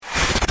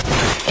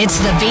It's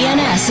the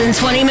BNS in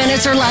 20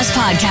 Minutes or Less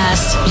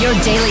podcast. Your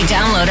daily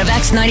download of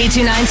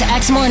X92.9's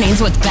X Mornings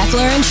with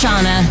Beckler and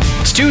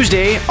Shauna. It's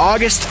Tuesday,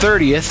 August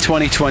 30th,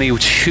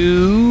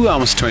 2022,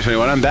 almost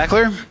 2021. I'm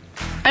Beckler.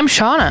 I'm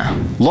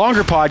Shauna.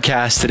 Longer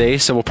podcast today,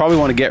 so we'll probably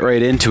want to get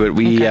right into it.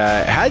 We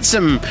had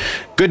some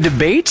good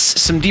debates,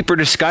 some deeper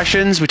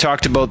discussions. We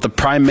talked about the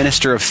Prime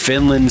Minister of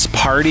Finland's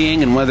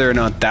partying and whether or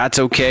not that's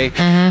okay.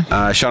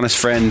 Shauna's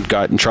friend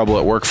got in trouble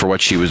at work for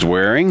what she was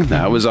wearing.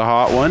 That was a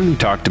hot one. We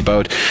talked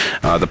about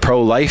the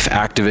pro-life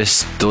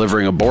activists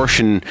delivering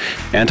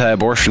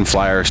anti-abortion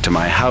flyers to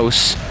my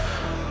house.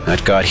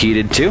 That got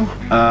heated too.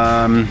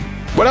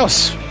 What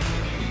else?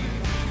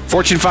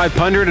 Fortune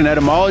 500 and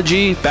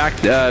etymology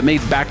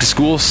made back to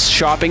school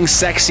shopping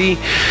sexy.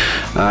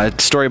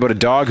 Story about a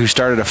dog who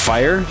started a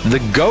fire. The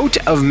goat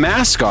of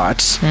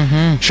mascots.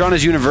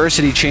 Shauna's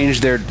university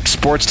changed their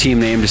sports team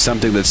name to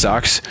something that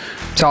sucks.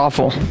 It's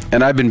awful.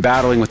 And I've been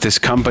battling with this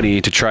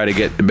company to try to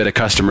get a bit of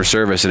customer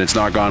service, and it's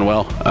not gone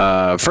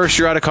well. First,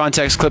 your out of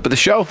context clip of the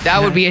show.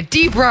 That would be a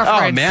deep reference.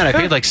 Oh man, I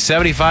paid like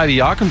 75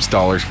 Yakim's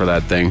dollars for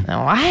that thing.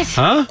 What?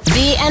 Huh?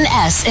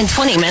 BNS in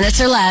 20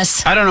 Minutes or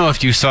Less. I don't know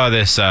if you saw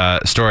this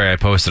story I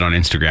posted on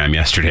Instagram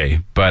yesterday,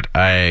 but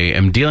I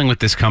am dealing with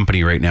this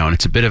company right now, and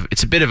it's a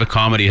bit of a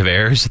comedy of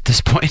errors at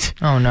this point.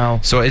 Oh no!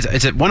 So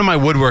it's one of my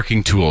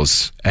woodworking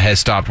tools has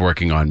stopped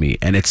working on me,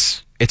 and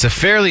it's a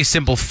fairly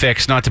simple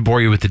fix. Not to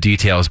bore you with the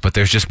details, but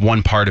there's just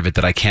one part of it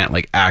that I can't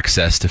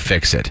access to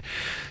fix it.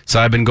 So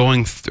I've been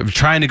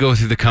trying to go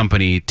through the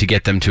company to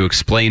get them to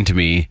explain to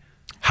me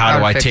how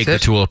do I take the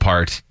tool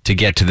apart to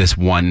get to this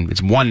one.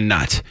 It's one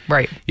nut,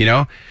 right?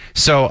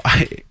 So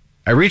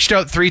I reached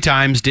out 3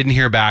 times, didn't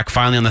hear back.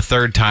 Finally, on the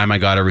 3rd time, I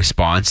got a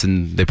response,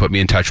 and they put me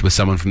in touch with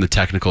someone from the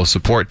technical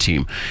support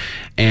team.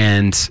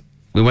 And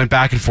we went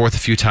back and forth a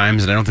few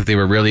times, and I don't think they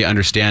were really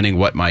understanding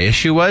what my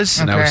issue was.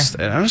 And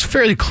I was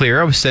fairly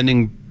clear. I was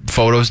sending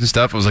photos and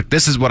stuff. I was like,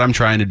 this is what I'm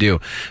trying to do.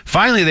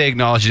 Finally, they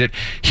acknowledged it.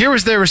 Here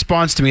was their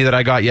response to me that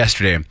I got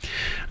yesterday.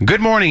 Good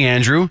morning,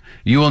 Andrew.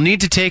 You will need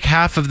to take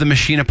half of the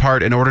machine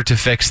apart in order to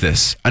fix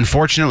this.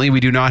 Unfortunately, we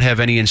do not have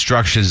any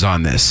instructions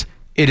on this.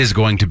 It is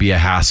going to be a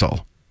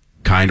hassle.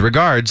 Kind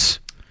regards.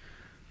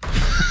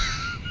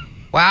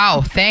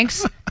 Wow,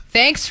 thanks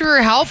for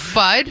your help,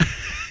 bud.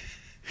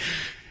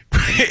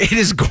 It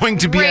is going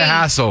to be a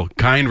hassle.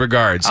 Kind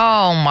regards.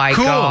 Oh my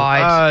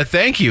God.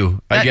 Thank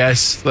you, I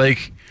guess.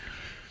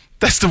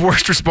 That's the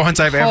worst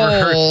response I've ever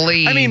heard.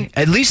 I mean,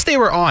 at least they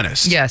were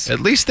honest. Yes. At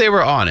least they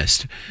were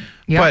honest.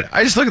 Yep. But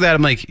I just look at that,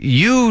 I'm like,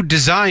 you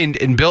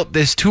designed and built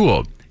this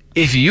tool.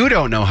 If you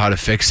don't know how to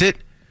fix it,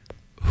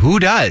 who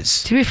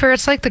does? To be fair,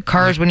 it's like the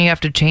cars when you have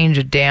to change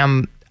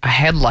a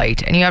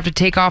headlight and you have to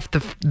take off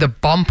the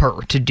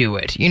bumper to do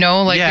it.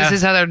 This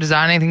is how they're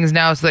designing things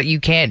now so that you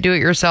can't do it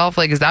yourself.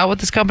 Is that what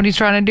this company's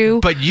trying to do?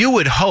 But you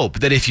would hope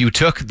that if you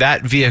took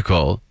that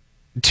vehicle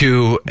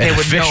to an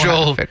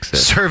official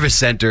service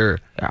center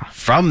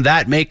from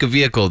that make of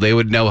vehicle, they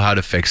would know how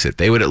to fix it.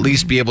 They would at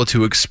least be able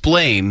to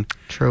explain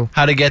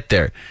how to get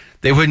there.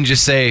 They wouldn't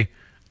just say,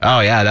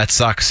 oh yeah, that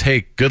sucks.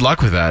 Hey, good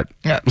luck with that.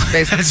 Yeah,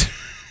 basically.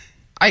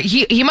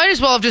 He might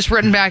as well have just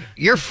written back,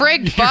 you're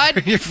frigged,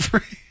 bud. You're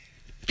frigged.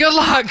 Good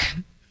luck.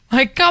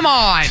 Come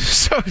on.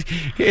 So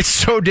it's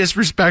so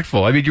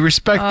disrespectful. I mean, you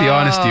respect the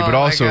honesty, but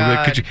also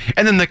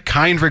and then the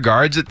kind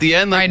regards at the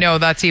end. I know,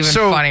 that's even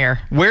funnier.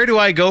 Where do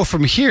I go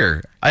from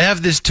here? I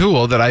have this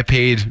tool that I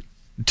paid,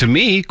 to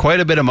me,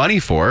 quite a bit of money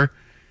for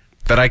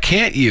that I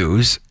can't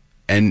use,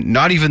 and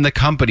not even the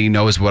company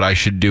knows what I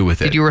should do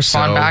with it. Did you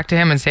respond back to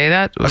him and say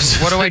that?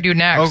 What do I do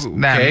next?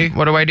 Okay. Then?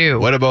 What do I do?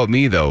 What about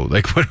me though?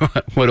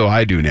 What do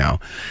I do now?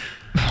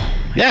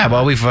 Yeah,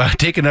 well, we've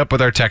taken it up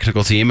with our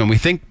technical team, and we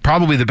think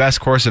probably the best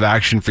course of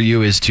action for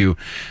you is to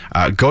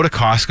go to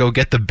Costco,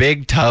 get the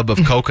big tub of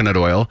coconut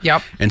oil,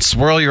 and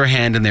swirl your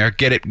hand in there,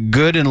 get it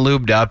good and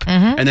lubed up,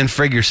 and then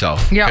frig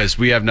yourself, because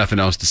we have nothing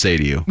else to say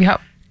to you.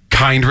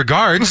 Kind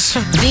regards.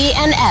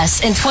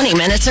 BNS in 20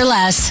 Minutes or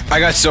Less. I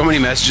got so many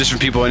messages from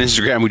people on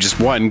Instagram who just,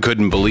 1,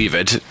 couldn't believe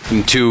it,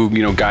 and 2,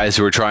 guys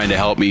who were trying to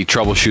help me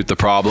troubleshoot the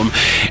problem,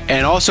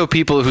 and also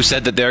people who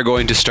said that they're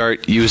going to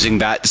start using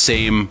that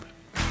same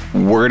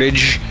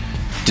wordage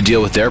to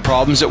deal with their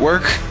problems at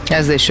work.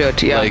 As they should,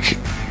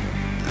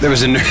 There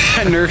was a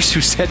nurse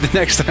who said the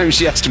next time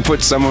she has to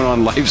put someone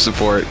on life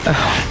support,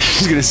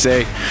 she's going to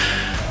say,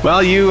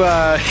 well,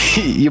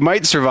 you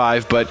might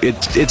survive, but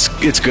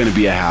it's going to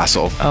be a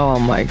hassle. Oh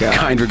my God.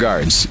 Kind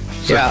regards.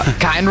 So,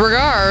 kind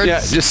regards. Yeah,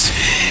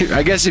 just,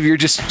 I guess if you're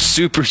just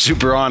super,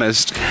 super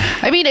honest.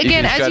 I mean,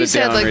 again, as you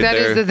said, that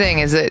is the thing,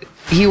 is that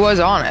he was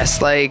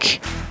honest. I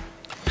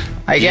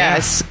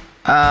guess.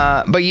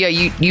 But yeah,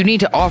 you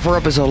need to offer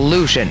up a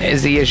solution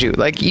is the issue.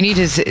 You need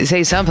to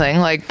say something,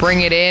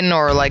 bring it in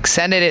or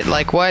send it,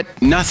 what?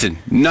 Nothing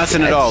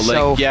at all.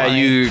 So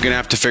you're going to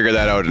have to figure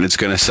that out and it's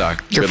going to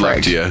suck. Good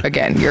luck to you.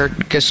 Again,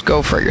 just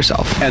go for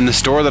yourself. And the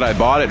store that I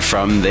bought it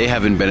from, they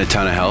haven't been a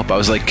ton of help. I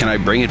was like, can I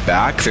bring it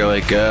back? They're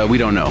like, we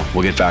don't know.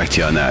 We'll get back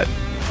to you on that.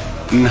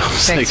 No,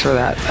 Thanks for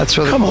that. That's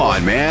really come cool.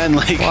 on, man.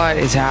 Like, what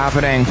is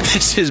happening?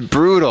 This is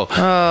brutal.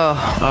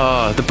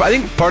 I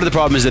think part of the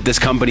problem is that this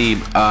company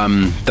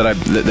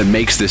that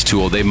makes this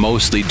tool, they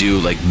mostly do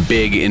like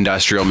big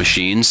industrial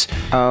machines.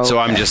 Oh, so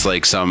I'm just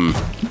like some,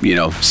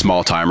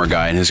 small timer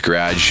guy in his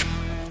garage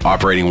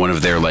operating one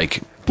of their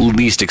like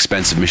least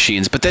expensive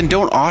machines, but then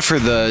don't offer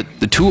the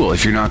tool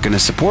if you're not going to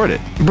support it.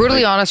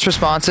 Brutally honest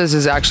responses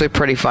is actually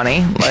pretty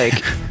funny.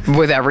 Like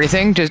with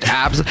everything, just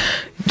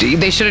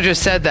they should have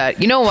just said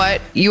that. You know what?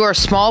 You are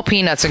small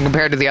peanuts in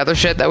compared to the other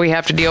shit that we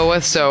have to deal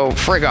with. So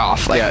frig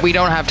off. Like we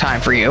don't have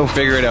time for you.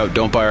 Figure it out.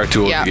 Don't buy our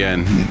tools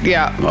again.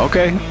 Yeah.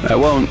 Okay. I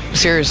won't.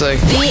 Seriously.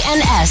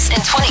 BNS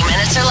in 20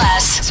 minutes or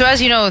less. So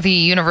as you know, the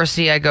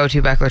university I go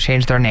to, Beckler,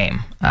 changed their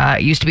name.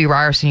 It used to be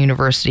Ryerson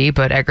University,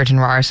 but Egerton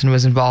Ryerson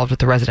was involved with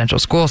the residential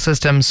school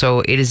system, so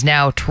it is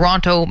now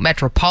Toronto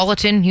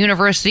Metropolitan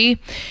University.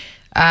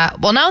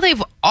 Well, now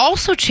they've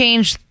also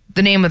changed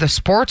the name of the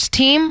sports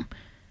team,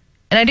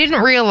 and I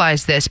didn't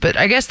realize this, but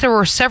I guess there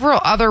were several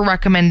other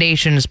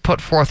recommendations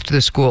put forth to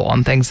the school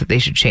on things that they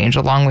should change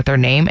along with their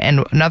name,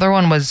 and another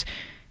one was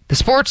the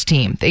sports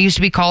team. They used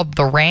to be called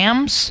the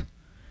Rams,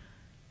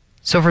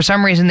 so for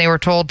some reason they were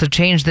told to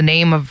change the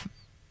name of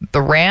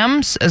the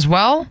Rams as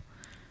well.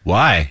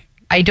 Why?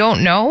 I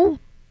don't know.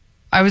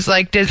 I was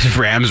like,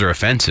 Rams are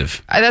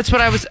offensive. That's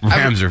what I was.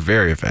 Rams are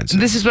very offensive.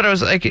 This is what I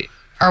was like.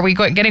 Are we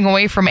getting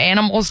away from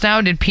animals now?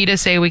 Did PETA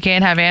say we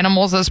can't have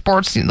animals as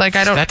sports? Like,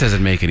 I don't. That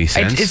doesn't make any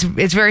sense.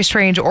 It's very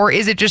strange. Or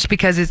is it just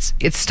because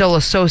it's still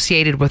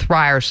associated with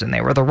Ryerson? They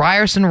were the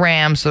Ryerson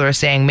Rams, so they're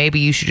saying maybe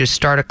you should just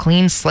start a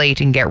clean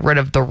slate and get rid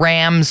of the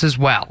Rams as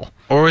well.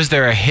 Or is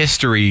there a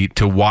history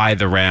to why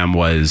the Ram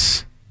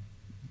was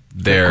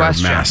their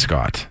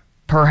mascot?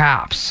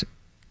 Perhaps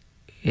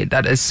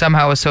that is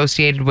somehow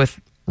associated with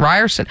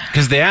Ryerson.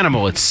 Because the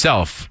animal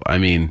itself, I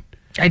mean,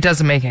 it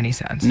doesn't make any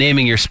sense.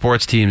 Naming your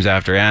sports teams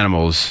after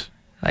animals.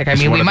 Like, I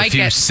mean, we might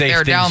get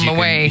there down the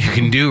way. You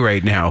can do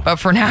right now. But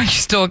for now, you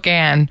still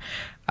can.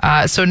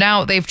 So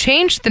now they've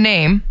changed the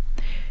name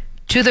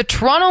to the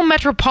Toronto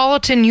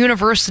Metropolitan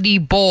University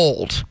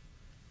Bold.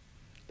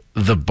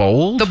 The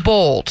Bold? The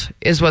Bold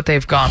is what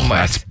they've gone with.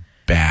 That's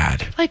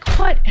bad. Like,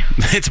 what?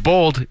 It's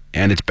bold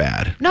and it's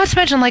bad. Not to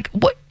mention, like,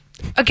 what?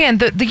 Again,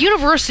 the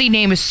university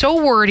name is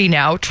so wordy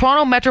now,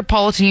 Toronto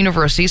Metropolitan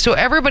University, so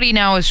everybody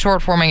now is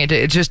short forming it to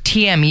it's just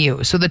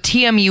TMU. So the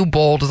TMU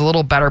Bold is a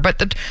little better, but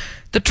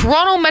the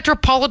Toronto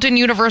Metropolitan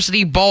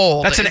University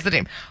Bold is the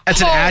name.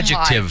 That's an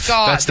adjective.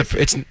 That's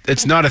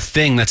it's not a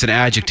thing, that's an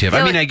adjective.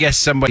 I mean, I guess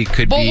somebody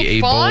could be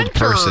a bold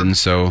person,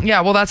 so.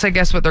 Yeah, well, that's, I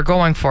guess, what they're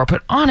going for.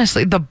 But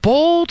honestly, the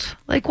Bold,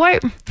 like, why?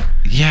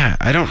 Yeah,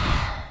 I don't.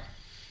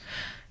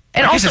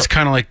 And I guess it's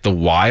kind of like the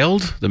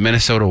Wild, the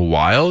Minnesota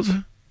Wild.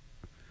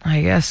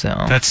 I guess so.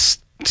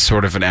 That's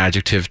sort of an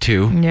adjective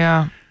too.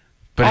 Yeah.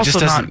 But also it just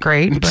doesn't. Not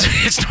great. But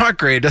it's not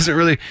great. It doesn't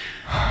really.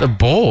 The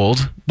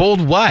bold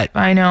what?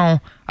 I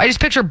know. I just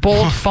picture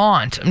bold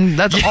font.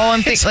 That's all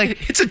I'm thinking.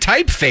 Like, it's a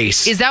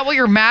typeface. Is that what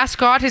your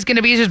mascot is going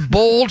to be? Just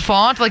bold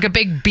font, like a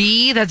big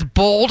B that's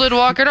bolded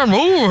walking on?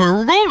 Oh,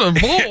 we're going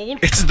to bold.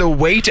 It's the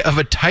weight of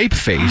a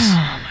typeface.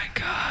 Oh my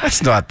god.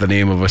 That's not the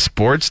name of a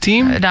sports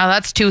team. No,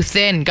 that's too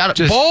thin. Got it.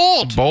 Just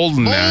bold.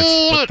 Bolden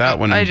that. Put that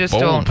one. I just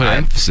bold, don't. Put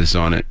emphasis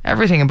on it.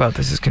 Everything about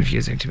this is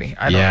confusing to me.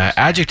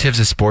 Adjectives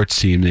of sports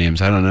team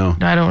names. I don't know.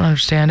 I don't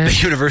understand it.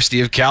 The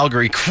University of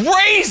Calgary.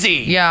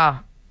 Crazy. Yeah.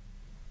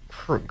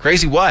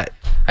 Crazy what?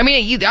 I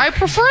mean, I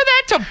prefer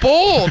that to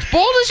bold.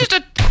 Bold is just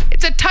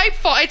it's a type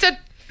font. It's a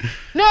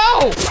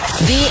no.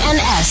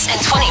 BNS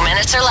in 20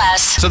 minutes or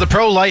less. So the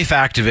pro-life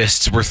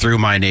activists were through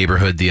my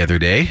neighborhood the other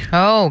day.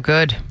 Oh,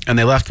 good. And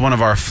they left one of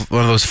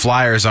those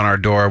flyers on our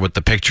door with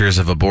the pictures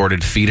of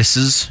aborted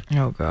fetuses.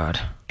 Oh God.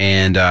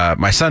 And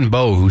my son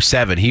Bo, who's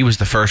 7, he was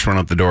the first one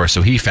out the door,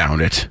 so he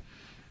found it.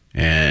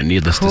 And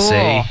needless to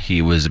say,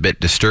 he was a bit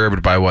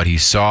disturbed by what he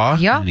saw.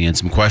 Yeah. And he had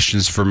some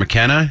questions for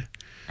McKenna.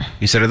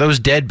 He said, "Are those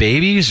dead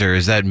babies or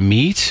is that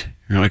meat?"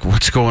 And you're like,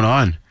 "What's going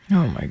on?"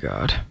 Oh my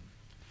God.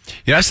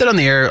 You know, I said on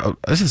the air,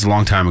 this is a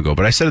long time ago,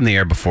 but I said on the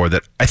air before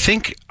that I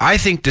think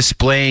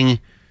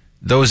displaying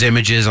those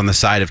images on the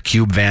side of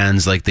cube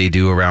vans like they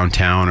do around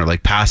town, or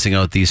like passing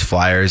out these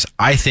flyers,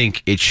 I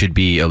think it should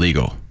be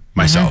illegal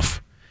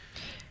myself.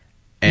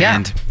 Mm-hmm.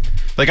 And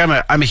like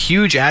I'm a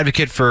huge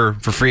advocate for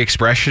free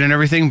expression and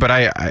everything, but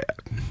I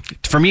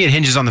for me it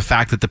hinges on the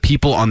fact that the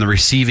people on the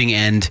receiving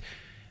end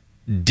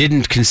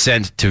didn't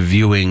consent to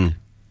viewing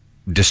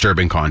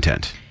disturbing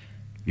content.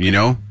 You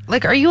know?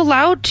 Like, are you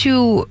allowed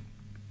to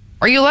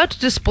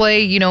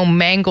display,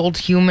 mangled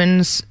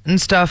humans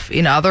and stuff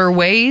in other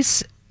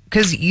ways?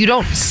 Because you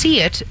don't see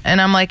it,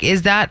 and I'm like,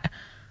 is that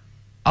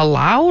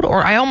allowed?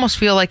 Or I almost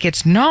feel like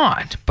it's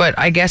not, but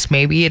I guess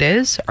maybe it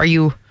is.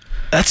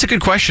 That's a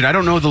good question. I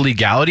don't know the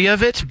legality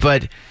of it,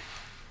 but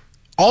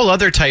all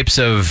other types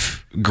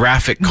of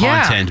graphic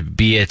content,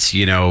 be it,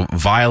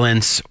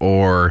 violence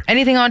or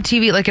anything on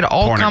TV, like it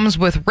all comes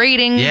with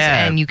ratings,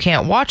 and you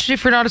can't watch it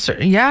if you're not a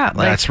certain.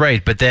 That's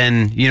right. But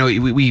then,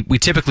 we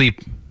typically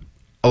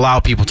allow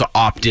people to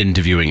opt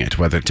into viewing it,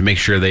 whether to make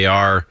sure they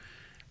are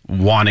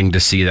wanting to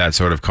see that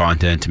sort of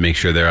content to make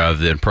sure they're of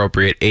the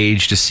appropriate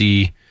age to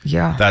see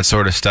that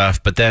sort of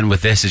stuff. But then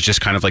with this, it's just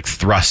kind of like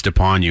thrust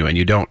upon you, and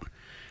you don't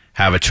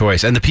have a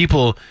choice. And the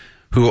people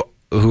who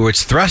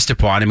it's thrust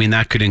upon, I mean,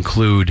 that could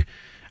include,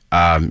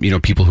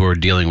 people who are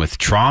dealing with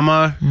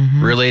trauma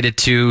related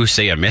to,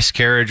 say, a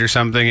miscarriage or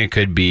something. It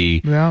could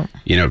be,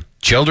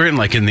 children,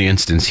 like in the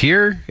instance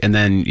here, and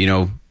then,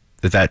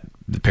 that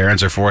the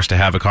parents are forced to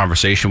have a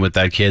conversation with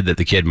that kid that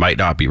the kid might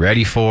not be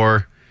ready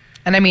for.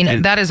 And I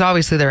mean, that is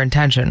obviously their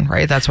intention,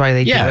 right? That's why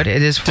they do it.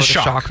 It is for the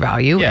shock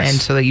value. Yes.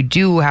 And so that you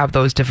do have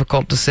those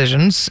difficult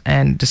decisions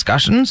and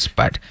discussions,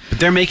 but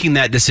they're making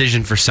that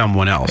decision for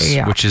someone else,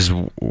 which is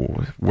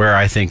where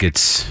I think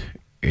it's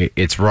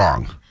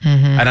wrong.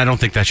 And I don't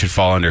think that should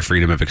fall under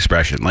freedom of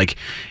expression. Like,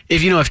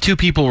 if two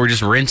people were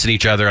just rinsing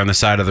each other on the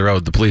side of the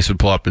road, the police would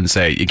pull up and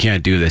say, you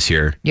can't do this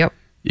here. Yep.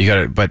 You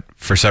got to, but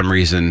for some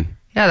reason...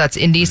 Yeah, that's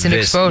indecent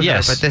exposure,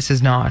 but this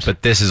is not.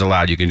 But this is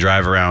allowed. You can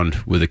drive around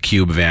with a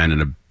cube van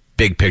and a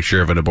big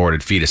picture of an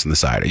aborted fetus on the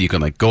side. You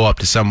can go up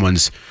to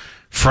someone's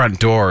front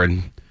door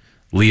and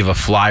leave a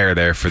flyer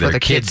there for their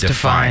kids to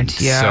find.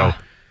 Yeah. So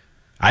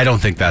I don't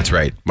think that's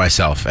right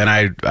myself. And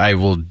I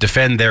will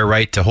defend their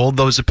right to hold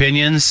those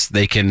opinions.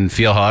 They can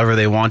feel however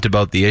they want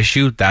about the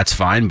issue. That's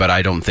fine. But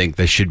I don't think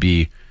there should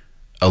be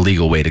a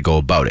legal way to go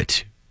about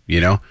it.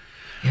 Yeah.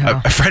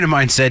 A friend of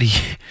mine said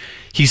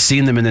he's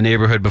seen them in the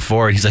neighborhood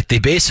before. And he's like, they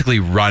basically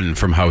run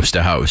from house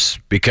to house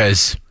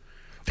because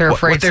they're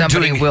afraid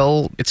somebody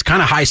will. It's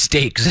kind of high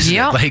stakes, isn't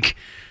it? Like,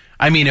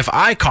 I mean, if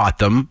I caught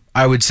them,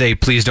 I would say,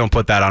 please don't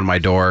put that on my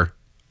door.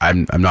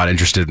 I'm not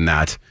interested in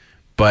that.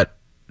 But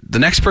the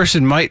next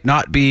person might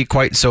not be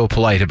quite so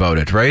polite about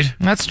it, right?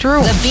 That's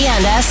true. The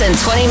BNS in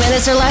 20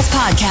 Minutes or Less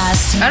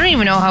podcast. I don't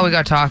even know how we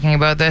got talking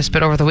about this,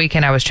 but over the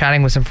weekend I was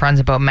chatting with some friends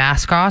about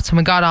mascots, and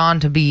we got on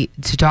to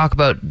talk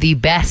about the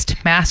best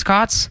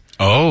mascots.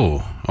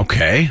 Oh,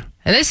 okay.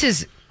 And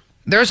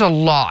there's a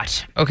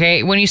lot,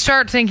 okay? When you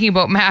start thinking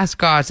about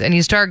mascots and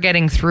you start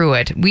getting through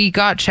it, we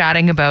got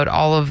chatting about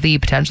all of the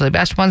potentially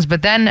best ones,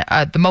 but then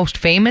the most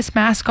famous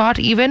mascot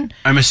even.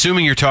 I'm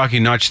assuming you're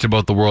talking not just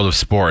about the world of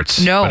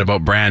sports, but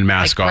about brand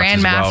mascots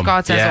as well.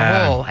 Mascots as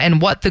a whole,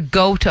 and what the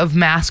GOAT of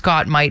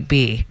mascot might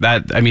be.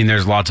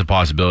 There's lots of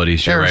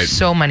possibilities. You're right. There's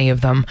so many of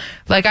them.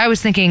 Like, I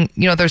was thinking,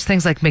 there's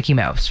things like Mickey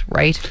Mouse,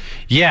 right?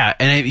 Yeah,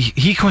 and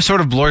he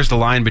sort of blurs the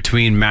line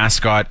between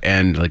mascot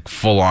and like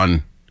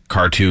full-on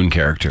cartoon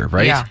character,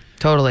 right? Yeah,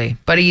 totally.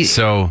 But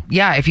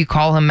if you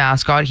call him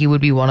mascot, he would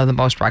be one of the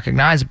most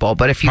recognizable.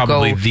 But if you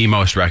probably the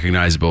most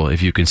recognizable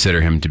if you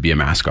consider him to be a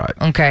mascot.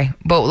 Okay,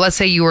 but let's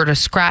say you were to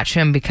scratch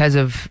him because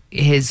of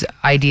his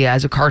idea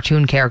as a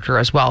cartoon character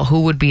as well.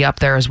 Who would be up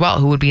there as well?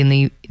 Who would be in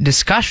the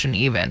discussion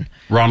even?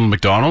 Ronald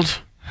McDonald.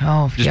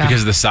 Oh, just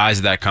because of the size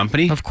of that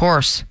company. Of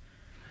course.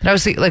 And I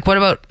was thinking, like, what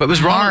about? But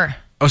was Ronald?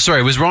 Oh,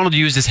 sorry. Was Ronald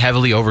used as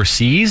heavily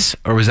overseas,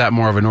 or was that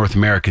more of a North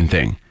American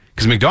thing?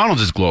 Because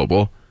McDonald's is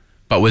global.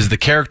 But was the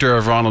character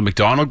of Ronald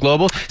McDonald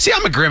global? See,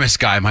 I'm a Grimace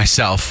guy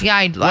myself. Yeah,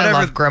 I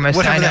love Grimace.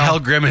 Whatever the hell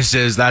Grimace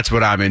is, that's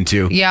what I'm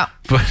into. Yeah.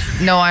 But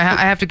no, I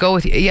have to go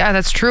with you. Yeah,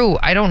 that's true.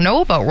 I don't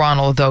know about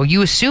Ronald, though.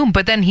 You assume,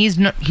 but then he's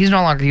no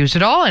longer used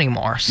at all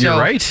anymore. So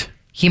you're right.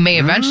 He may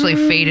eventually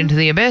fade into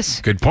the abyss.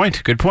 Good point.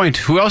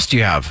 Who else do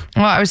you have?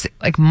 Well, I was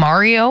like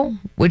Mario.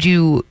 Would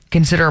you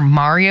consider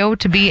Mario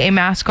to be a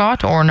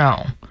mascot or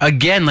no?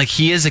 Again, like,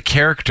 he is a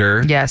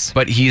character. Yes.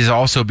 But he's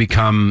also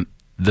become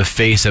the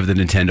face of the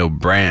Nintendo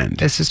brand.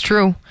 This is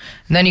true.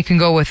 And then you can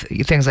go with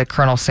things like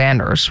Colonel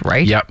Sanders,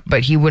 right? Yep.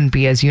 But he wouldn't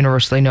be as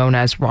universally known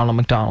as Ronald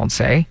McDonald,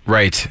 say.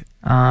 Right.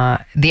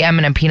 The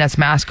M&M Peanuts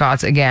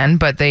mascots again,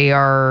 but they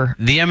are...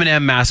 The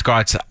M&M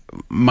mascots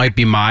might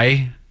be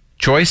my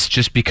choice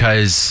just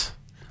because,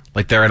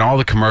 like, they're in all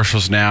the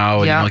commercials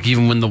now. Yeah. And, like,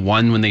 even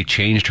when they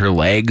changed her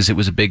legs, it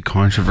was a big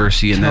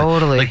controversy. And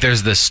totally. Like,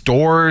 there's the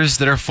stores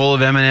that are full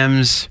of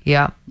M&Ms.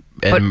 Yeah.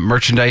 And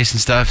merchandise and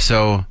stuff,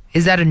 so...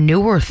 Is that a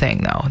newer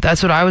thing, though?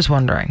 That's what I was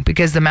wondering.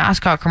 Because the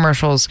mascot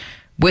commercials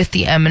with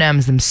the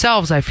M&Ms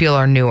themselves, I feel,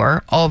 are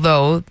newer.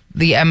 Although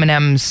the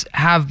M&Ms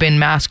have been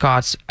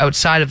mascots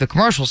outside of the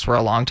commercials for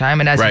a long time.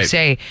 And as you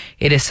say,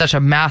 it is such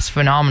a mass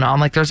phenomenon.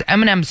 Like, there's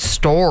M&M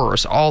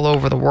stores all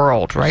over the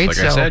world, right? Like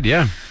I said,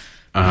 yeah.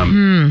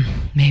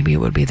 Maybe it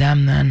would be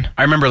them, then.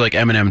 I remember, like,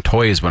 M&M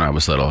toys when I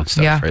was little and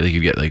stuff, right? Like,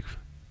 you'd get, like,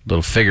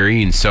 little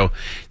figurines. So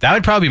that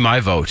would probably be my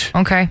vote.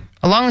 Okay.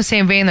 Along the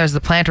same vein, there's the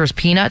Planters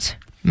Peanut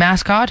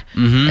mascot,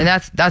 and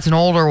that's an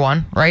older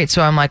one, right?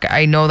 So I'm like,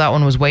 I know that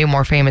one was way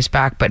more famous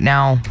back, but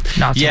now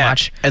not so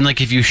much. And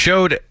like, if you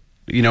showed,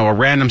 a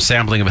random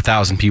sampling of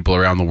 1,000 people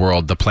around the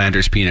world, the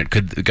Planters Peanut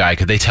could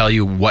they tell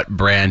you what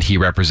brand he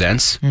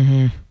represents?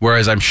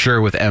 Whereas I'm sure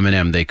with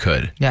M&M they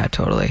could. Yeah,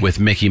 totally. With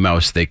Mickey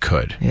Mouse they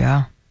could.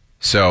 Yeah.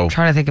 So I'm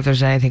trying to think if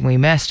there's anything we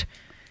missed.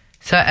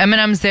 So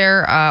Eminem's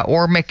there,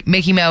 or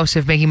Mickey Mouse,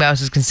 if Mickey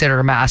Mouse is considered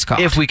a mascot.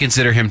 If we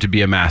consider him to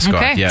be a mascot,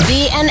 Okay. yeah.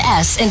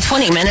 BNS in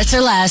 20 minutes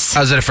or less. I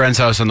was at a friend's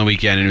house on the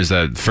weekend, and it was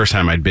the first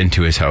time I'd been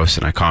to his house,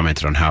 and I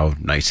commented on how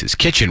nice his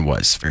kitchen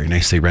was. Very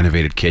nicely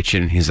renovated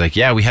kitchen. He's like,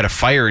 yeah, we had a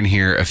fire in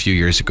here a few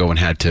years ago and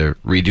had to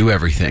redo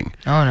everything.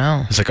 Oh,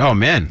 no. I was like, oh,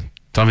 man,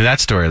 tell me that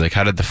story. Like,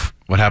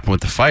 what happened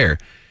with the fire?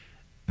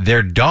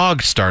 Their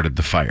dog started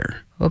the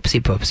fire.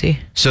 Whoopsie poopsie.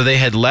 So they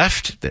had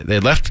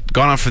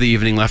gone off for the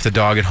evening, left the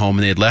dog at home,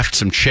 and they had left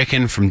some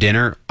chicken from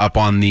dinner up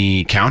on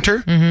the counter.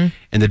 Mm-hmm.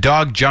 And the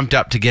dog jumped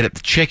up to get at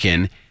the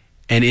chicken,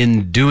 and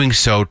in doing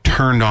so,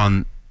 turned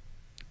on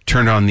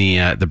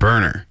the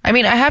burner. I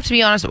mean, I have to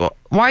be honest.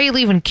 Why are you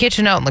leaving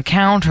kitchen out on the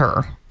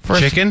counter?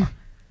 Chicken?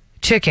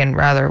 Chicken,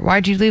 rather.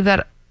 Why'd you leave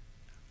that?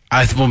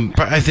 I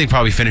think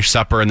probably finished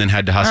supper and then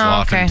had to hustle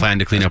off okay. and plan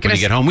to clean up when you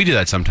get home. We do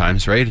that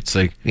sometimes, right? It's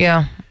like,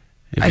 Yeah.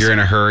 if you're in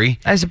a hurry.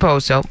 I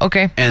suppose so.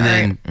 Okay. And All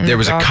then right. there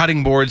was a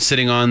cutting board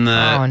sitting on the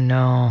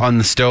on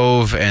the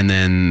stove, and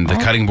then the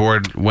cutting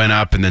board went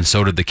up, and then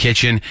so did the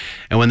kitchen.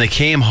 And when they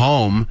came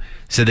home,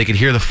 said they could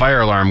hear the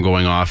fire alarm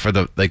going off, or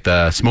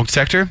the smoke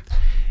detector,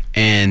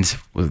 and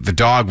the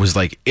dog was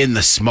like in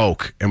the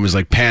smoke and was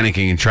like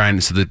panicking and trying.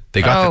 So that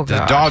they got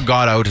the dog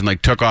got out and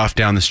like took off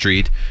down the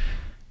street,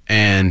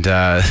 and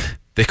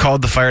they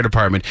called the fire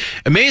department.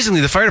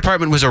 Amazingly, the fire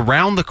department was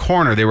around the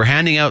corner. They were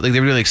handing out, they were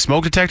doing like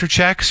smoke detector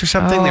checks or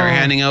something. They were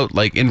handing out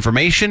like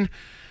information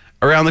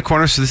around the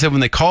corner. So they said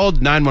when they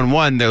called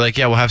 911, they're like,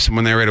 yeah, we'll have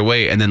someone there right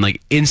away. And then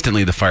like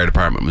instantly the fire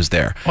department was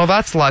there. Well,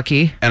 that's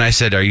lucky. And I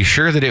said, are you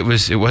sure that it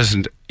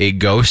wasn't a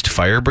ghost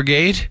fire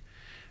brigade?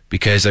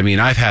 Because I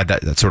mean, I've had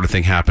that sort of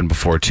thing happen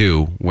before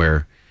too,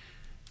 where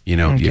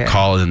you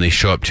call and then they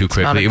show up too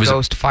quickly. Not a It was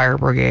ghost fire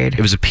brigade.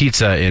 It was a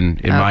pizza in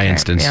my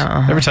instance.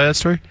 Yeah, Ever tell that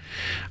story?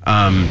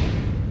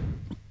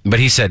 But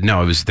he said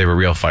no. They were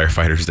real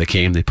firefighters. They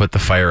came. They put the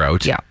fire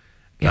out. Yeah.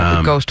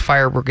 The ghost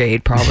fire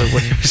brigade probably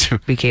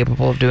wouldn't be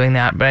capable of doing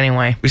that. But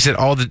anyway, we said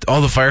all the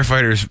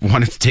firefighters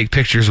wanted to take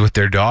pictures with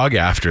their dog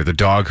after the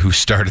dog who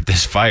started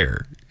this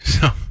fire.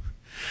 So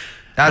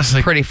that's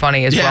pretty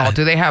funny as well.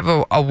 Do they have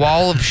a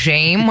wall of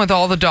shame with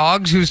all the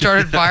dogs who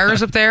started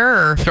fires up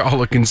there? Or? They're all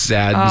looking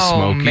sad and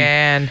smoky. Oh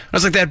man! I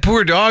was like, that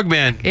poor dog,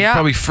 man. Yeah.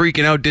 Probably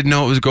freaking out. Didn't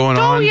know what was going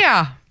on. Oh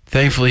yeah.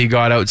 Thankfully, he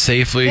got out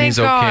safely. Thank He's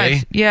okay.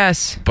 God.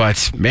 Yes.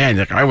 But man,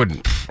 like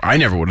I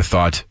never would have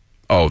thought,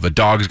 oh, the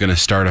dog's going to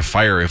start a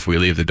fire if we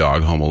leave the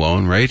dog home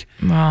alone, right?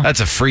 Wow. That's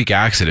a freak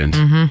accident.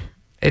 Mm-hmm.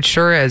 It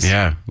sure is.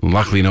 Yeah.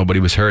 Luckily,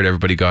 nobody was hurt.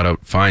 Everybody got out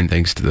fine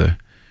thanks to the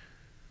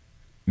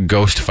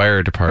ghost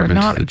fire department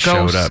that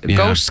showed up. Yeah.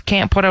 Ghosts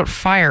can't put out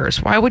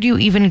fires. Why would you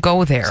even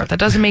go there? That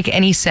doesn't make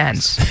any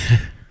sense.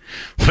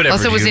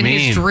 Unless it was in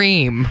his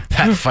dream.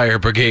 That fire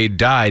brigade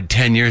died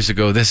 10 years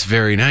ago this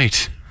very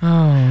night.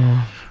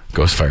 Oh.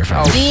 Ghost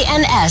firefighter.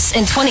 BNS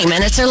in 20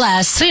 minutes or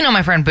less. So you know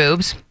my friend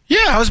Boobs.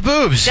 Yeah, how's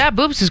Boobs? Yeah,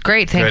 Boobs is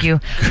great, thank you.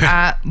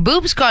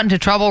 Boobs got into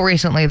trouble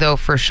recently, though,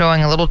 for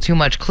showing a little too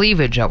much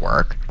cleavage at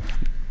work.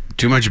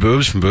 Too much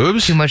boobs from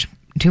Boobs? Too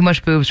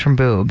much boobs from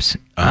Boobs.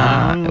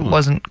 It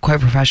wasn't quite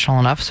professional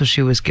enough, so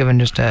she was given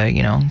just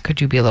could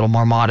you be a little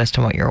more modest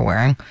in what you're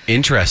wearing?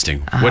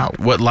 Interesting.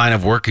 What line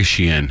of work is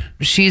she in?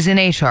 She's in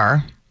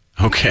HR.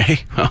 Okay.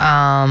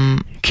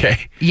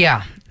 Okay.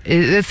 Yeah.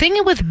 The thing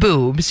with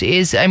Boobs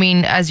is, I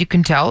mean, as you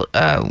can tell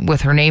with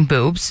her name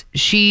Boobs,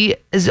 she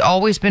has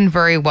always been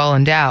very well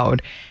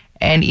endowed.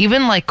 And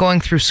even like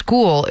going through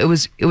school, it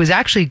was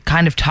actually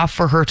kind of tough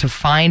for her to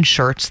find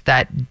shirts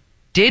that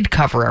did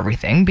cover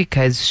everything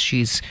because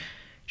she's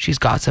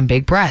got some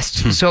big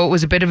breasts. So it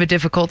was a bit of a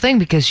difficult thing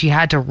because she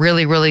had to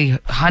really, really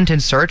hunt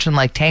and search, and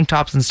like tank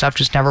tops and stuff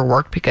just never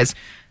worked because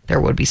there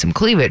would be some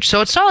cleavage.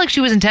 So it's not like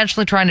she was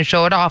intentionally trying to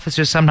show it off. It's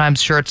just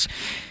sometimes shirts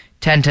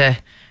tend to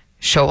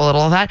show a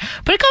little of that.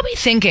 But it got me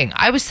thinking.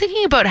 I was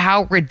thinking about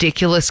how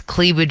ridiculous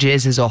cleavage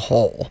is as a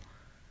whole.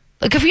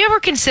 Like, have you ever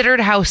considered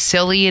how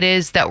silly it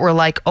is that we're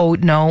like, oh,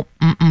 no,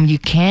 you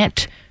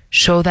can't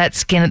show that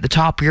skin at the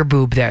top of your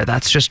boob there.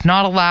 That's just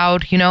not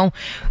allowed, Even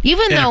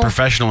in though... a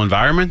professional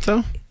environment,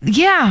 though?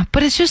 Yeah,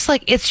 but it's just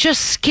like, it's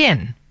just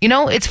skin.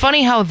 It's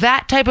funny how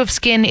that type of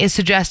skin is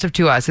suggestive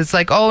to us. It's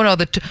like, oh, no,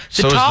 the top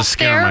so is the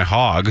skin there, on my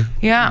hog.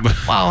 Yeah,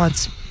 well,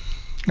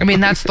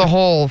 that's the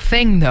whole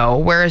thing, though.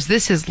 Whereas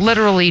this is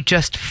literally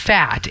just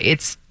fat.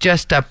 It's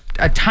just a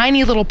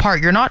tiny little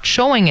part. You're not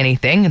showing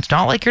anything. It's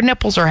not like your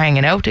nipples are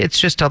hanging out. It's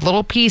just a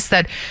little piece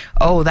that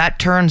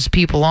turns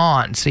people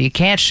on. So you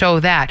can't show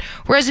that.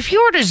 Whereas if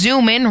you were to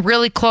zoom in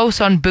really close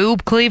on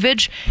boob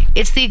cleavage,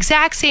 it's the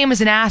exact same as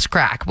an ass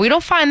crack. We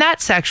don't find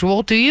that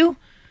sexual, do you?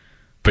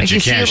 But like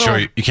you can't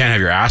you can't have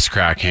your ass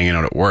crack hanging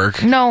out at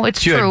work. No,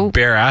 it's true. If you had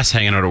bare ass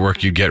hanging out at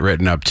work, you'd get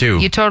written up too.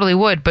 You totally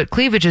would. But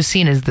cleavage is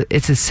seen as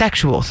it's a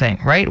sexual thing,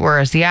 right?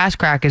 Whereas the ass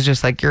crack is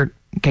just like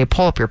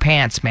pull up your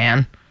pants,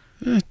 man.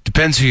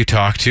 Depends who you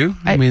talk to.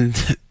 I mean,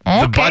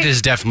 the butt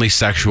is definitely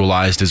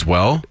sexualized as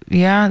well.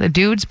 Yeah, the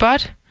dude's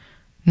butt,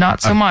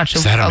 not so much.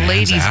 Is that a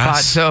lady's butt.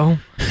 So,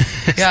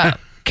 yeah.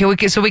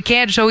 So we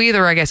can't show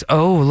either, I guess.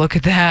 Oh, look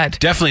at that.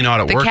 Definitely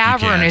not at work. The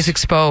cavern is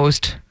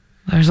exposed.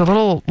 There's a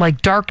little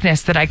like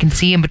darkness that I can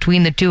see in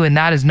between the two, and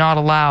that is not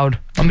allowed.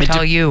 Let me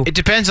tell you. It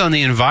depends on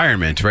the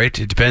environment, right?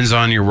 It depends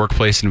on your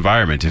workplace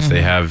environment. If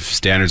they have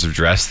standards of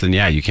dress, then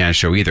yeah, you can't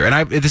show either.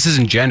 And this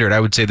isn't gendered.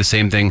 I would say the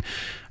same thing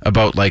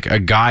about like a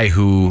guy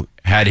who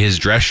had his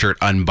dress shirt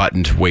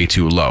unbuttoned way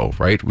too low,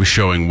 right? Was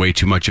showing way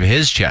too much of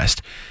his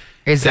chest.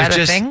 Is that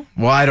a thing?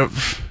 Well, I don't.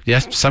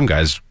 Yes, some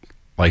guys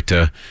like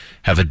to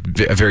have a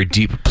very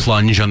deep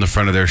plunge on the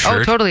front of their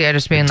shirt. Oh, totally. I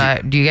just mean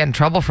that. Do you get in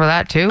trouble for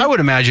that too? I would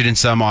imagine in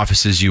some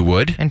offices you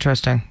would.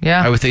 Interesting.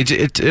 Yeah. I would think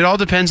it all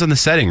depends on the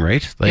setting,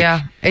 right? Like,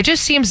 yeah. It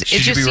just seems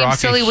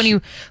silly when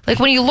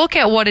you look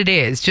at what it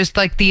is. Just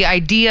like the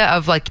idea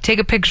of like take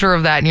a picture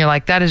of that and you're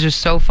like, that is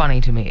just so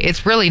funny to me.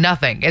 It's really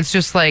nothing. It's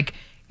just like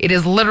it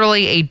is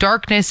literally a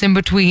darkness in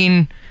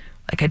between,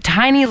 like a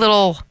tiny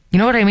little. You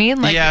know what I mean?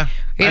 Like, yeah.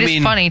 It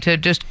is funny to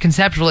just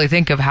conceptually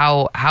think of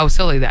how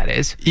silly that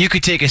is. You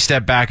could take a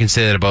step back and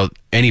say that about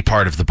any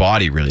part of the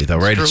body, really, though,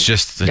 right? It's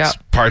just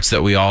parts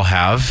that we all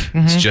have. Mm-hmm.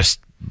 It's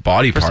just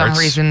body parts. For some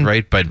reason,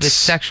 right? But it's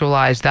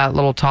sexualized, that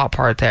little top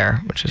part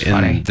there, which is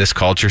funny. In this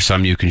culture,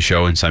 some you can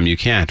show and some you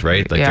can't,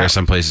 right? Like there are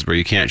some places where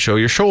you can't show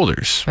your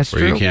shoulders. That's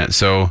where true. You can't.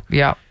 So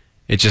yeah.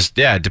 It just,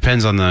 it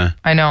depends on the...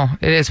 I know.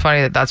 It is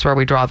funny that that's where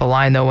we draw the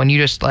line, though, when you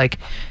just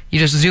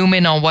zoom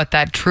in on what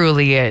that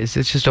truly is.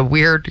 It's just a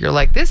weird... You're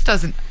like, this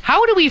doesn't...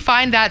 How do we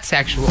find that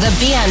sexual? The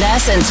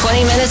BNS in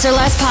 20 Minutes or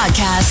Less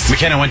podcast.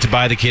 McKenna went to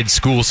buy the kids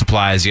school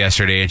supplies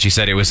yesterday, and she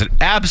said it was an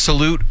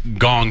absolute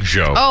gong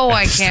show. Oh,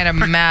 I can't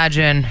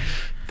imagine.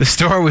 The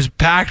store was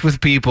packed with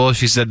people.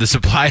 She said the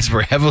supplies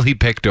were heavily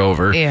picked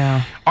over.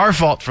 Yeah. Our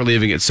fault for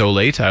leaving it so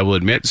late, I will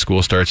admit.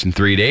 School starts in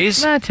 3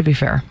 days. To be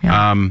fair.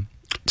 Yeah.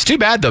 It's too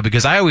bad, though,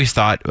 because I always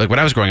thought, like when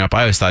I was growing up,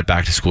 I always thought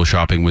back to school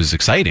shopping was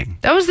exciting.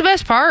 That was the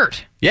best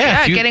part.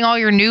 Yeah. Getting all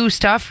your new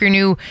stuff, your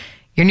new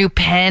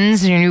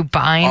pens and your new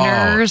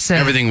binders.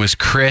 And everything was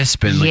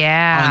crisp and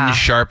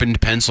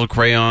unsharpened pencil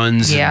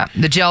crayons. Yeah.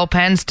 The gel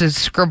pens to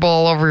scribble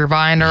all over your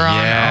binder on.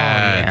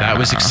 Yeah, that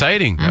was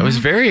exciting. That was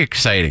very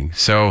exciting.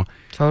 So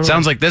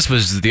sounds like this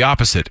was the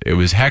opposite. It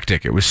was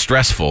hectic. It was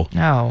stressful.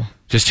 Oh.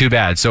 Just too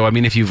bad. So, I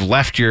mean, if you've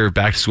left your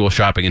back to school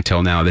shopping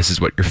until now, this is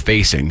what you're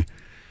facing.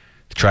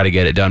 Try to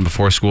get it done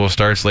before school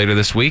starts later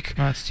this week.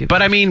 Oh, that's too bad.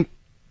 But I mean,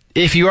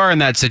 if you are in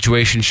that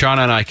situation,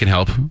 Shauna and I can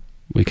help.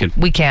 We can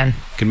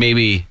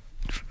maybe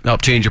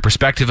help change your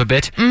perspective a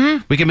bit.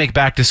 Mm-hmm. We can make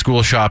back to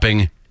school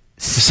shopping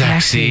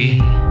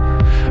sexy.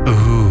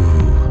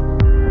 Ooh,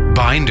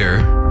 binder.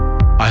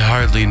 I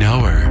hardly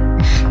know her.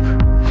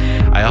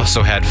 I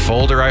also had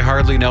folder. I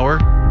hardly know her.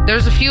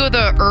 There's a few of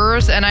the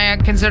ers, and I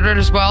considered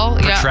as well.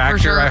 Protractor, yeah, for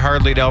sure. I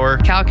hardly know her.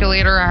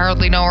 Calculator, I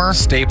hardly know her.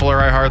 Stapler,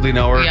 I hardly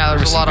know her. Yeah,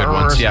 there's a lot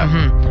of ers. Yeah.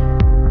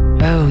 Mm-hmm.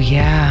 Oh,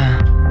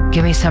 yeah.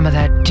 Give me some of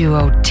that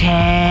Duo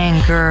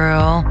Tang,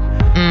 girl.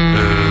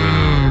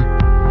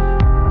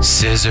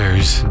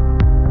 Scissors.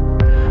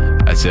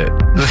 That's it.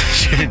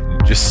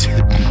 Just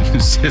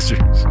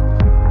scissors.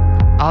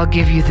 I'll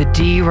give you the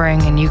D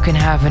ring, and you can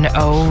have an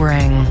O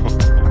ring.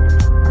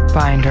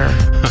 Binder.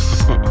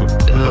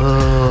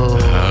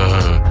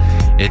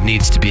 It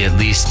needs to be at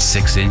least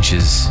 6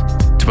 inches.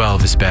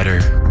 12 is better.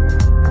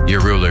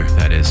 Your ruler,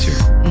 that is.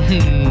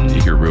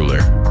 Your ruler.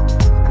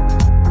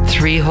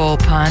 3-hole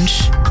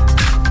punch.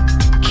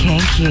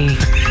 Kinky.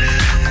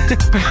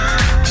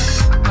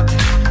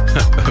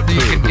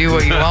 You can do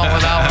what you want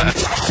with that one.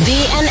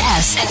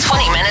 BNS in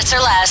 20 minutes or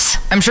less.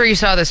 I'm sure you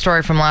saw the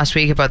story from last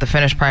week about the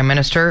Finnish Prime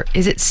Minister.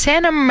 Is it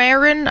Sanna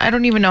Marin? I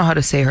don't even know how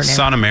to say her name.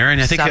 Sanna Marin?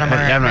 I think I'm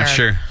not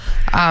sure.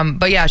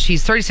 But yeah,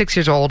 she's 36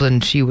 years old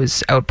and she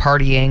was out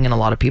partying, and a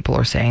lot of people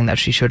are saying that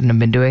she shouldn't have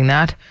been doing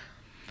that.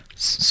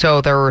 So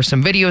there were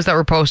some videos that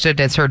were posted.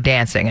 It's her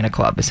dancing in a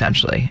club,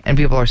 essentially. And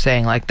people are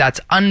saying, like, that's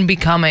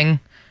unbecoming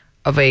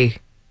of a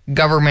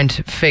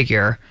government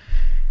figure.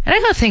 And I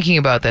got thinking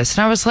about this,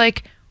 and I was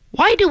like,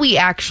 why do we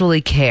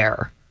actually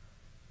care?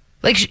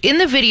 Like, in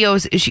the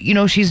videos,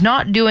 she's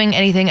not doing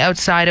anything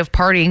outside of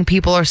partying.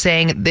 People are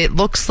saying it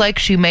looks like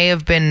she may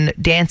have been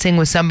dancing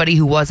with somebody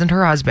who wasn't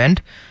her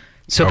husband.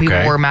 So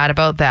people were mad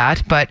about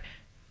that, but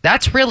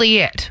that's really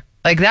it.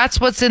 Like, that's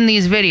what's in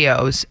these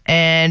videos.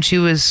 And she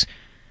was,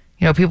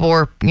 people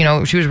were,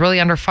 she was really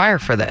under fire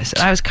for this.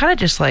 And I was kind of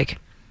just like,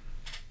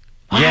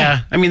 why?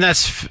 Yeah, I mean,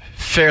 that's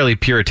fairly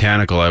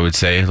puritanical, I would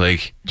say.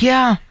 Like,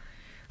 yeah.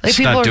 Like,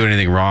 she's not doing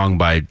anything wrong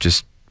by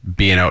just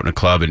being out in a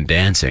club and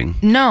dancing.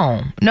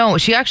 No.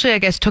 She actually, I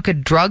guess, took a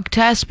drug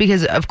test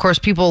because, of course,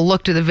 people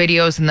looked at the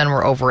videos and then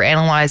were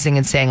overanalyzing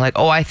and saying, like,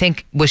 oh, I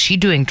think, was she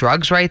doing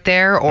drugs right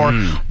there? Or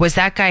was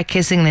that guy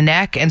kissing the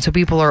neck? And so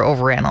people are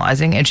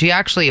overanalyzing. And she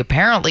actually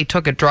apparently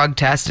took a drug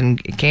test and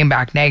it came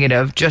back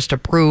negative just to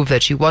prove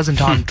that she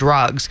wasn't on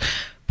drugs.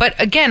 But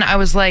again, I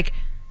was like,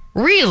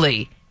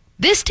 really?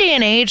 This day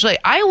and age, like,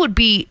 I would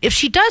be, if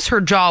she does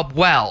her job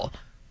well,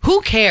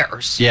 who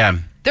cares? Yeah.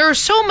 There are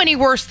so many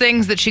worse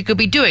things that she could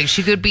be doing.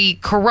 She could be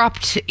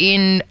corrupt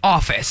in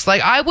office.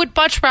 Like, I would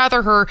much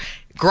rather her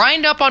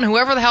grind up on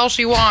whoever the hell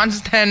she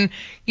wants than,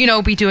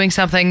 be doing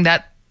something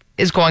that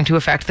is going to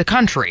affect the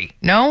country.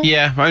 No?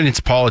 Yeah, I mean, it's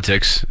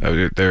politics.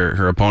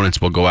 Her opponents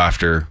will go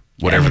after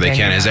whatever they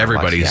can, as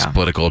everybody's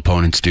political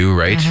opponents do,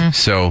 right? Mm-hmm.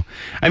 So,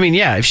 I mean,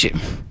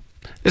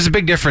 there's a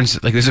big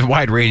difference. Like, there's a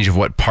wide range of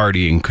what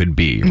partying could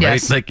be, right?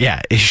 Yes. Like,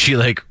 is she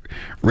like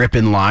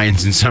ripping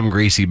lines in some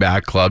greasy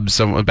backroom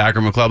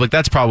club? Like,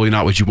 that's probably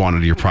not what you wanted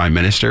of your prime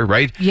minister,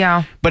 right?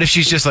 Yeah. But if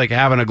she's just like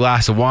having a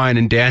glass of wine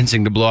and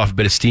dancing to blow off a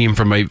bit of steam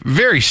from a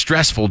very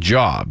stressful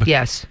job.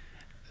 Yes.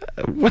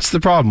 What's the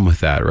problem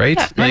with that, right?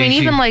 Yeah. I mean,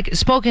 even like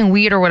smoking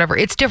weed or whatever,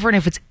 it's different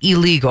if it's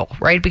illegal,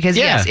 right? Because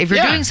if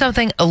you're doing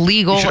something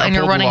illegal and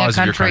you're running a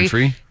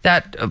country,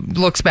 that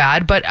looks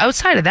bad. But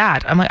outside of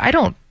that, I'm like, I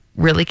don't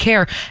really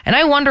care. And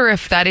I wonder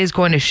if that is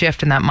going to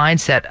shift in that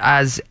mindset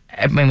as,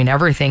 I mean,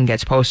 everything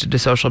gets posted to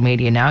social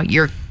media now.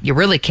 You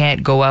really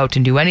can't go out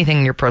and do anything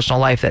in your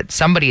personal life that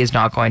somebody is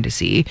not going to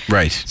see.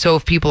 Right. So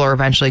if people are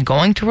eventually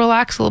going to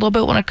relax a little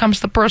bit when it comes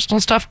to the personal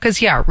stuff,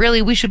 because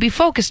really we should be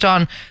focused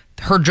on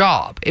her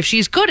job. If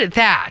she's good at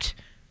that,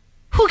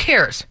 who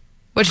cares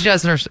what she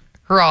does in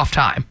her off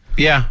time?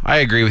 Yeah, I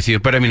agree with you.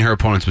 But I mean, her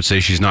opponents would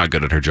say she's not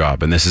good at her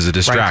job, and this is a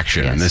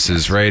distraction. Right. Yes, and this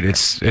is right.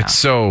 It's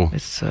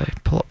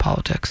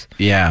politics.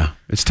 Yeah,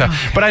 it's tough.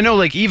 Okay. But I know,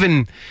 like,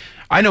 even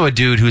I know a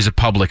dude who's a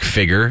public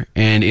figure,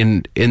 and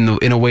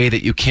in a way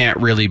that you can't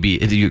really be.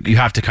 You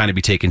have to kind of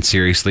be taken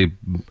seriously,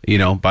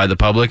 by the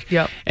public.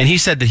 Yep. And he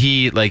said that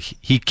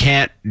he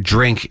can't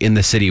drink in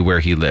the city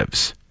where he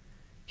lives.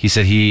 He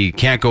said he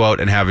can't go out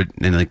and have it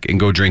and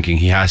go drinking.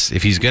 He has,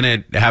 if he's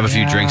gonna have a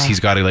few drinks,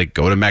 he's got to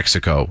go to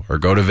Mexico or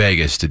go to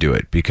Vegas to do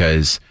it,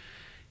 because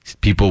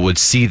people would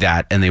see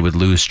that and they would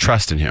lose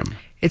trust in him.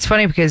 It's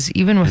funny because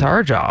even with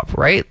our job,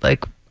 right?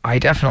 Like, I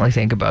definitely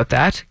think about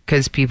that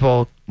because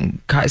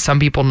some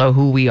people know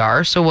who we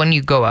are. So when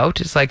you go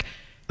out, it's like,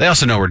 they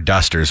also know we're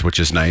dusters, which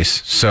is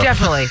nice. So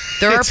definitely.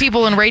 There are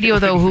people in radio,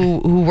 though,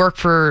 who work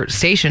for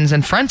stations,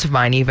 and friends of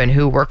mine even,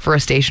 who work for a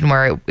station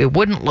where it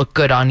wouldn't look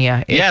good on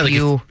you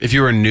if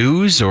you were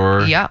news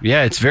or... Yeah,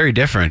 it's very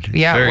different.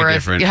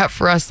 Different. Yeah,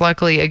 for us,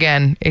 luckily,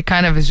 again, it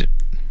kind of is...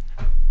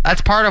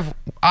 That's part of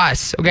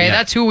us, okay? Yeah.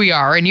 That's who we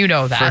are, and you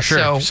know that. For sure.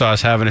 So, saw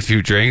us having a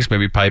few drinks,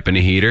 maybe piping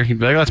a heater. He'd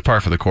be like, that's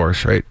par for the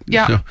course, right?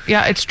 Yeah, so,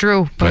 it's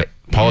true. But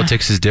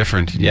politics is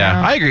different.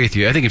 Yeah, I agree with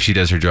you. I think if she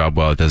does her job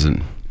well, it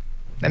doesn't...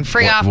 Then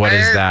free off. What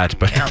is that?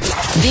 But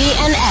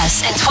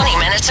BNS in 20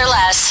 minutes or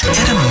less.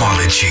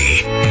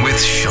 Etymology with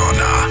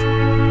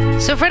Shauna.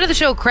 So, friend of the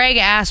show, Craig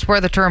asked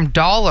where the term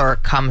dollar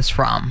comes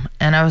from,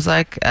 and I was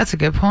like, "That's a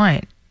good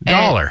point."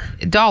 Dollar.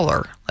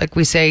 Like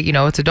we say,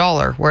 it's a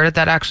dollar. Where did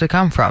that actually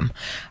come from?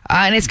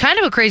 And it's kind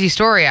of a crazy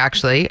story,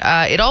 actually.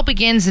 It all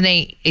begins in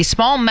a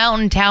small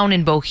mountain town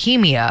in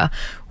Bohemia,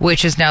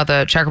 which is now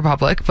the Czech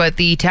Republic, but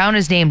the town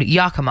is named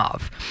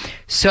Jakimov.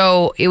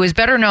 So it was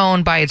better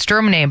known by its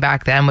German name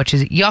back then, which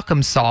is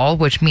Joachimsthal,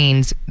 which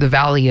means the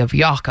Valley of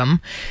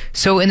Joachim.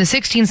 So in the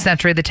 16th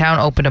century, the town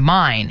opened a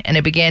mine, and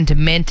it began to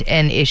mint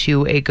and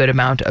issue a good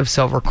amount of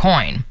silver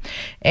coin.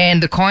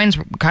 And the coins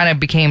kind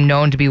of became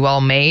known to be well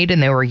made,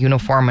 and they were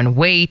uniform in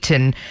weight,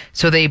 and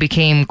so they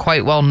became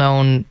quite well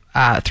known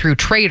through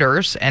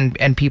traders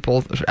and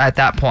people at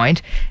that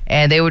point,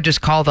 and they would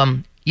just call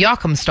them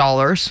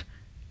Joachimsthalers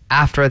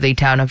after the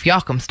town of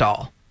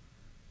Joachimsthal.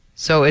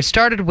 So it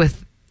started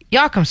with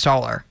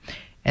Joachimsthaler,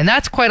 and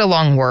that's quite a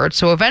long word,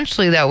 so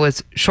eventually that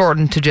was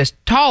shortened to just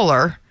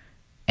taller,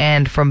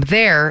 and from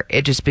there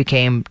it just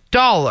became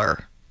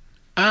dollar.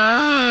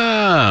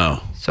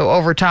 Oh. So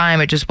over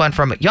time it just went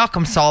from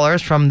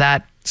Joachimsthalers, from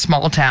that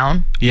small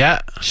town,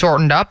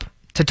 shortened up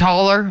to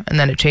taller, and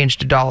then it changed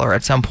to dollar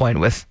at some point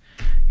with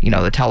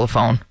the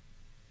telephone.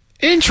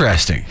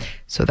 Interesting.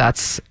 So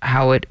that's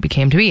how it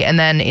became to be. And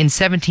then in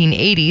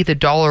 1780, the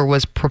dollar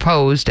was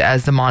proposed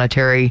as the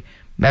monetary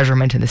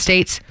measurement in the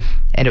States,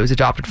 and it was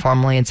adopted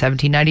formally in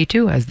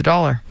 1792 as the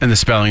dollar. And the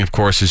spelling, of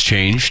course, has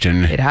changed.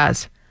 And it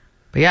has.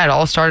 But yeah, it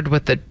all started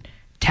with the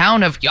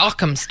town of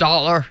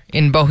Joachimsthal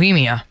in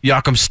Bohemia.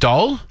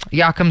 Joachimsthal?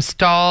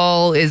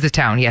 Joachimsthal is the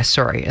town, yes,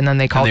 sorry. And then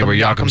they called them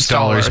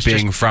Joachimsthalers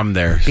being from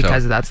there.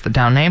 Because that's the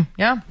town name,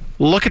 yeah.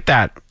 Look at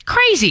that.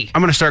 Crazy.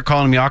 I'm going to start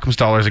calling them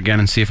Joachimsthalers again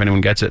and see if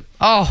anyone gets it.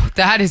 Oh,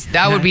 that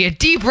would be a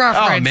deep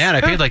reference. Oh, man, I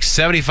paid like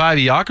 75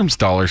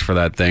 Joachimsthalers for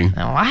that thing.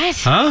 What?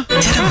 Huh?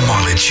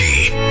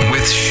 Etymology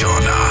with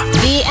Shauna.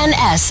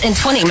 BNS in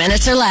 20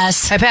 minutes or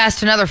less. I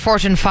passed another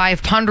Fortune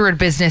 500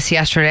 business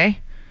yesterday.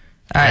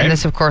 And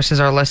this, of course, is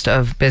our list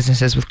of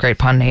businesses with great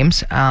pun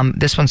names.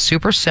 This one's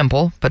super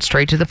simple, but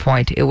straight to the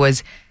point. It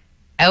was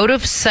out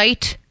of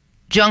sight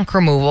junk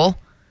removal,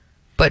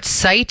 but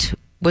site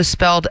was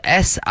spelled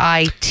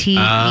S-I-T-E.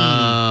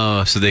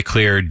 Oh, so they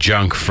clear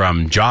junk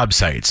from job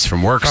sites,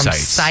 from work sites. From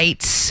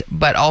sites,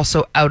 but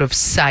also out of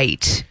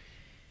sight.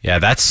 Yeah,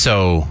 that's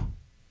so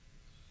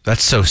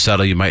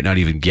subtle you might not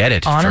even get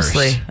it.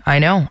 Honestly, first. I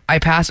know. I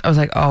was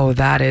like, oh,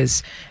 that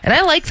is... And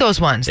I like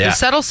those ones. Yeah. The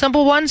subtle,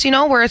 simple ones,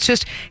 where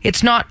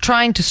it's not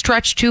trying to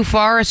stretch too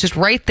far. It's just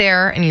right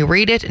there, and you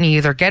read it, and you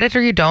either get it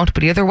or you don't,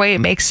 but either way, it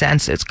makes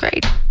sense. It's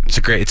great.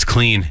 It's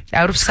clean.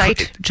 Out of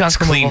sight, junk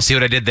removal. Clean. See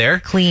what I did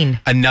there? Clean.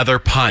 Another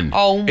pun.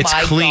 Oh, it's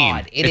my clean.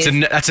 God.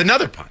 That's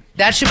another pun.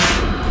 That's got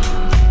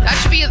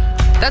to be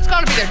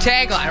their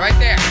tagline right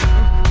there.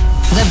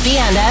 The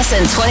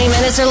BNS in 20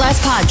 Minutes or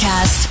Less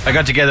podcast. I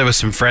got together with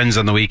some friends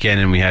on the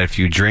weekend and we had a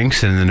few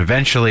drinks, and then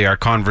eventually our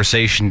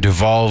conversation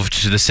devolved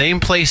to the same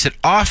place it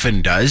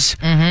often does.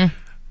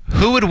 Mm-hmm.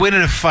 Who would win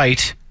in a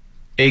fight,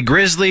 a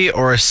grizzly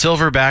or a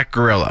silverback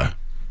gorilla?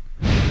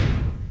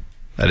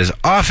 That is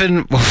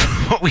often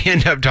what we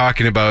end up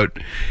talking about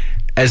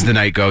as the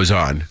night goes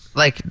on.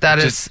 Like, that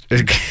is...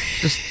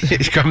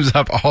 It comes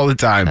up all the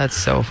time. That's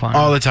so fun.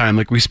 All the time.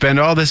 Like, we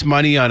spend all this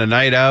money on a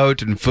night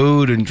out and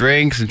food and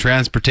drinks and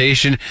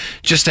transportation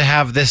just to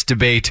have this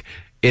debate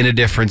in a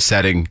different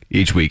setting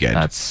each weekend.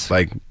 That's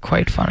like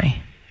quite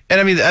funny. And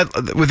I mean,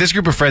 with this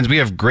group of friends, we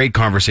have great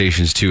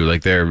conversations too.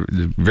 Like, they're a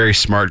very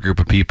smart group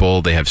of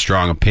people. They have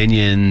strong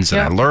opinions,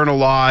 and I learn a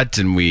lot,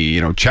 and we,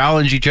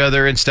 challenge each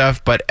other and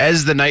stuff. But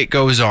as the night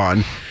goes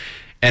on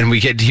and we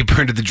get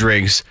deeper into the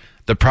drinks,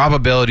 the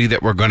probability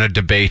that we're going to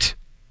debate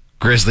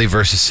grizzly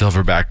versus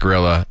silverback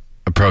gorilla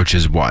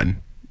approaches 1.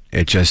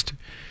 It just,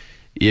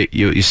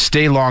 you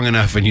stay long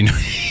enough and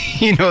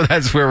you know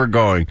that's where we're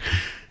going.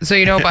 So,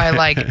 by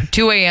like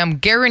 2 a.m.,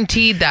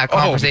 guaranteed that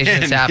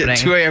conversation is happening.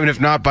 Yeah, 2 a.m., and if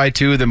not by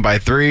 2, then by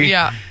 3.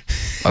 Yeah.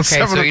 Okay,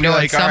 so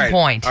at some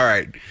point. All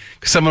right.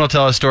 Someone will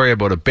tell a story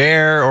about a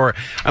bear, or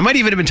I might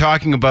even have been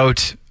talking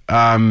about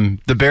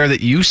the bear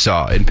that you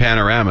saw in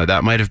Panorama.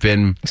 That might have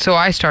been... So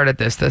I started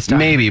this time.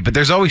 Maybe, but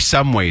there's always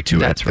some way to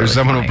That's it. Really There's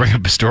someone funny. will bring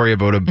up a story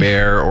about a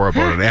bear or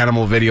about an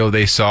animal video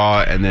they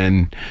saw, and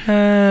then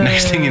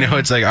next thing you know,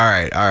 it's like, all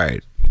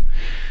right.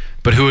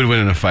 But who would win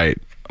in a fight?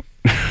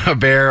 A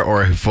bear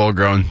or a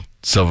full-grown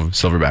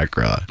silverback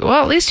gorilla?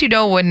 Well, at least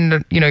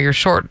when you're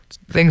short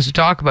things to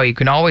talk about, you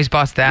can always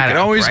bust that out. You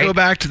can always right? go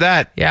back to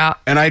that. Yeah.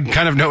 And I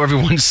kind of know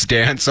everyone's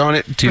stance on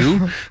it,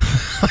 too.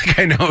 Like,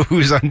 I know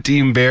who's on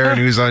Team Bear and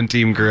who's on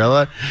Team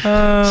Gorilla.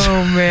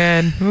 Oh,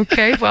 man.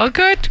 Okay, well,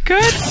 good.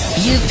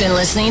 You've been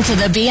listening to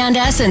the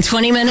BNS in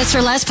 20 Minutes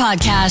or Less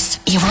podcast.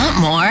 You want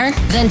more?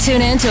 Then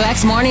tune in to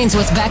X Mornings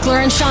with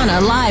Beckler and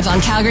Shauna live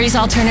on Calgary's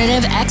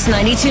alternative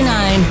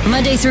X92.9.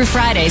 Monday through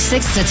Friday,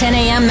 6 to 10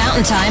 a.m.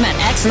 Mountain Time at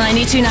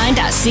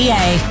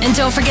x929.ca. And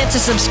don't forget to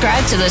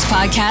subscribe to this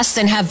podcast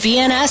and have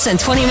BNS in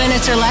 20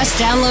 Minutes or Less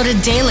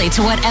downloaded daily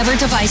to whatever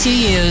device you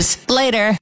use. Later.